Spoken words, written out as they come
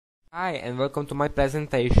Hi and welcome to my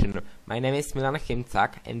presentation. My name is Milan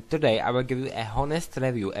Chimcak and today I will give you a honest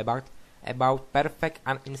review about Perfect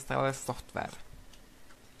Uninstaller software.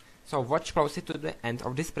 So watch closely to the end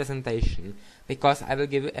of this presentation because I will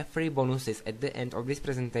give you a free bonuses at the end of this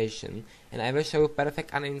presentation, and I will show you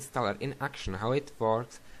Perfect Uninstaller in action, how it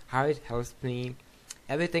works, how it helps me,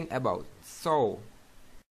 everything about. So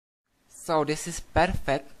this is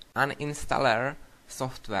Perfect Uninstaller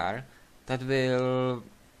software that will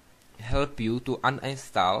help you to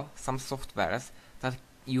uninstall some softwares that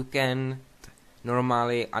you can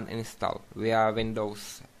normally uninstall via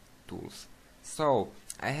Windows tools. So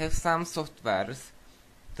I have some softwares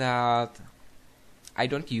that I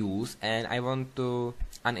don't use and I want to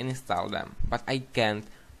uninstall them, but I can't.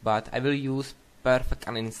 But I will use Perfect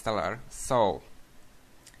Uninstaller, so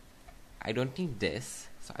I don't need this,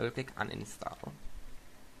 so I will click uninstall.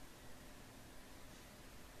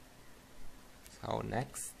 So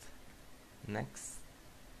next.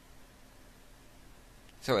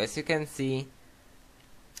 So as you can see,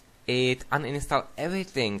 it uninstall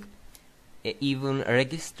everything, even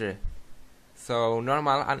register. So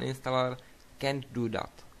normal uninstaller can't do that.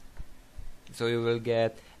 So you will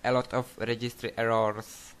get a lot of registry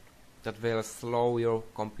errors that will slow your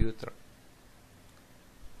computer.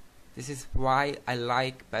 This is why I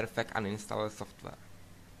like Perfect Uninstaller software.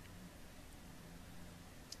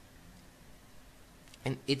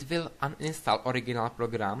 And it will uninstall original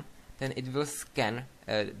program, then it will scan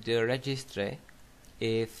the registry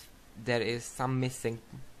if there is some missing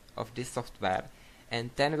of this software, and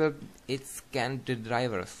then will it scan the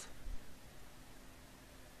drivers.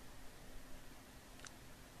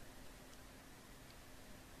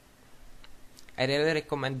 I really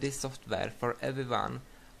recommend this software for everyone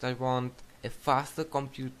that want a faster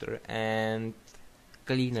computer and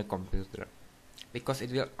cleaner computer, because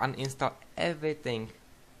it will uninstall everything.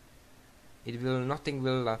 Nothing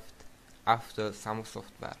will left after some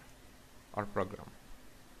software or program.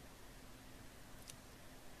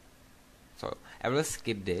 So I will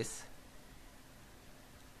skip this.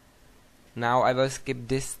 Now I will skip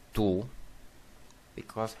this too,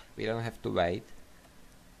 because we don't have to wait.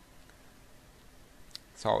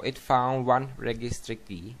 So it found one registry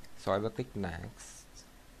key, so I will click next.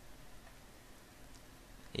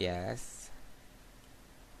 Yes.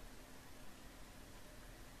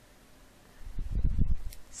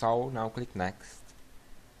 So now click next,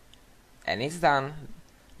 and it's done.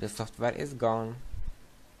 The software is gone.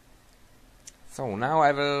 So now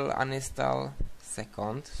I will uninstall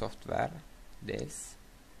second software, this.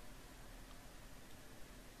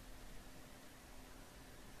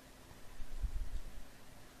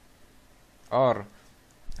 Or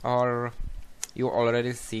you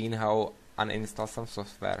already seen how uninstall some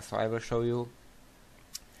software, so I will show you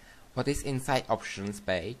what is inside options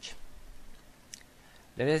page.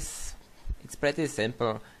 It's pretty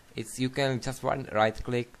simple. You can just right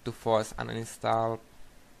click to force uninstall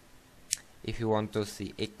if you want to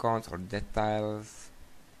see icons or details,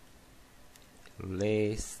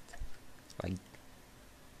 list like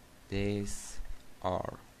this,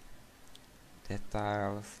 or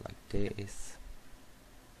details like this.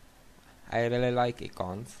 I really like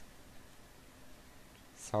icons.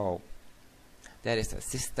 So there is a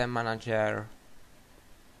system manager.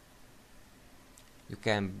 You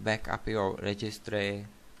can back up your registry,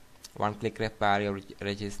 one-click repair your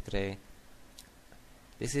registry.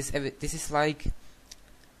 This is like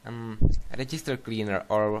register cleaner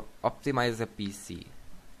or optimize the PC.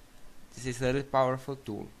 This is a really powerful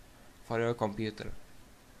tool for your computer.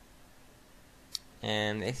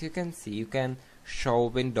 And as you can see, you can show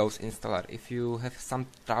Windows installer. If you have some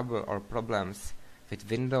trouble or problems with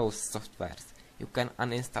Windows softwares, you can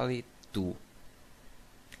uninstall it too.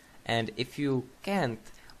 And if you can't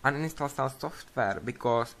uninstall some software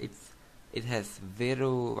because it has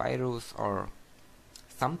virus or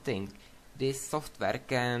something, this software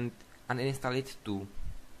can uninstall it too.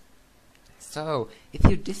 So if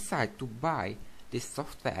you decide to buy this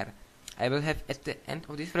software, I will have at the end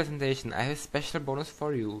of this presentation I have a special bonus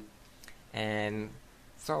for you. And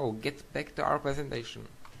so get back to our presentation.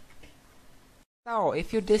 So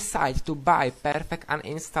if you decide to buy Perfect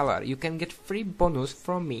Uninstaller, you can get free bonus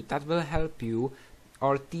from me that will help you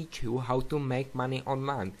or teach you how to make money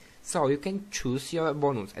online. So you can choose your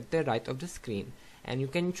bonus at the right of the screen, and you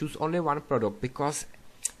can choose only one product because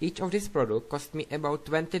each of these products cost me about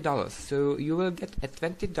 $20. So you will get a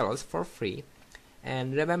 $20 for free.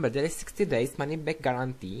 And remember, there is 60 days money back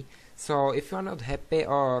guarantee. So if you are not happy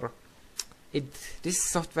or this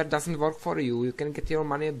software doesn't work for you, you can get your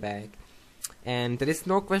money back. And there is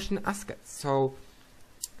no question asked, so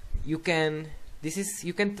you can this is,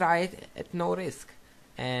 you can try it at no risk.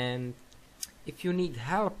 And if you need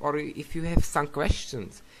help or if you have some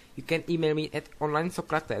questions, you can email me at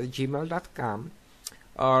onlinesocrates@gmail.com,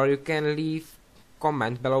 or you can leave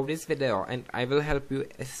comment below this video and I will help you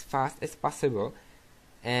as fast as possible.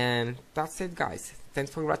 And that's it, guys.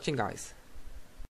 Thanks for watching, guys.